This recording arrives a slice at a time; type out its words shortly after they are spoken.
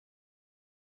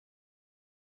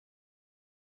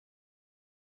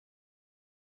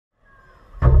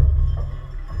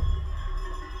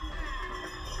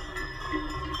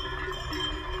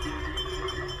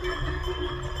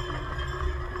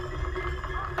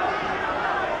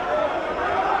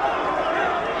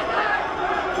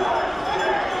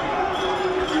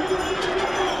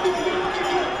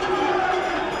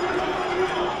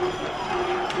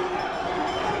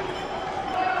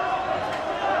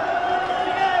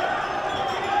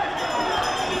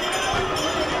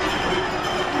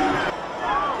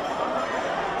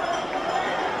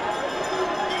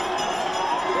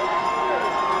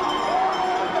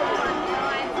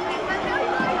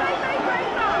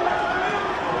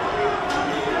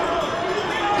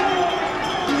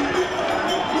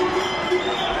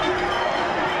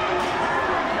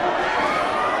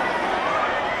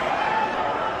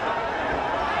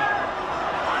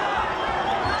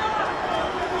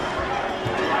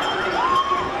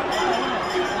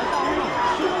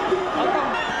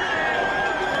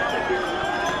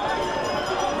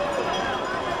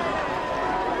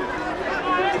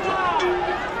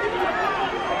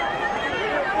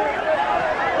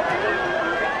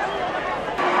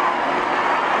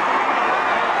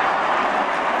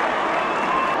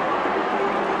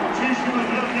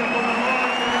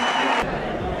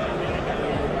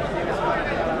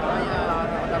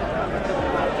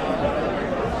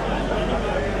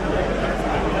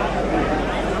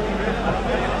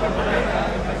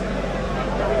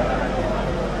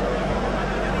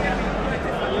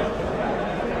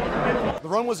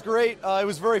was great. It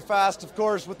was very fast, of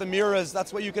course, with the mirrors.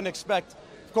 That's what you can expect.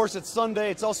 Of course, it's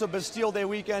Sunday. It's also Bastille Day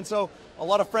weekend, so a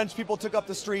lot of French people took up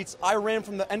the streets. I ran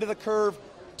from the end of the curve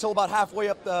till about halfway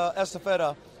up the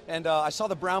estafeta, and I saw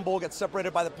the brown bull get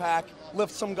separated by the pack,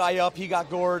 lift some guy up. He got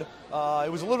gored.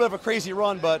 It was a little bit of a crazy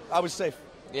run, but I was safe.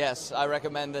 Yes, I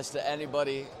recommend this to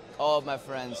anybody, all of my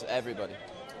friends, everybody.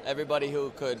 Anybody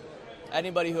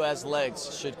who has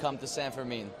legs should come to San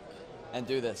Fermin and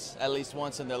do this at least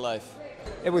once in their life.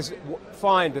 It was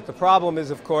fine, but the problem is,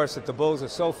 of course, that the bulls are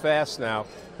so fast now.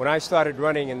 When I started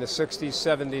running in the 60s,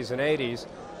 70s, and 80s,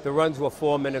 the runs were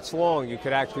 4 minutes long. You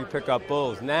could actually pick up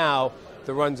bulls. Now,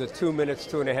 the runs are 2 minutes,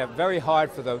 2.5. Very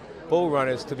hard for the bull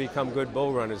runners to become good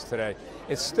bull runners today.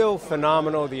 It's still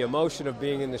phenomenal. The emotion of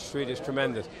being in the street is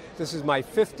tremendous. This is my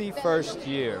 51st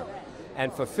year,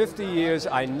 and for 50 years,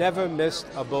 I never missed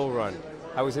a bull run.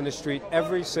 I was in the street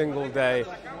every single day.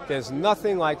 There's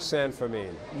nothing like San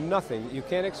Fermin, nothing. You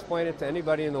can't explain it to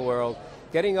anybody in the world.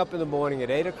 Getting up in the morning at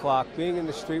 8 o'clock, being in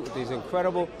the street with these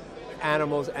incredible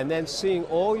animals, and then seeing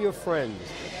all your friends,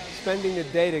 spending the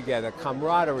day together,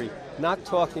 camaraderie, not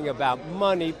talking about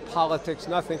money, politics,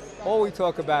 nothing. All we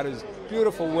talk about is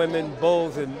beautiful women,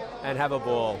 bulls, and have a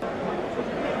ball.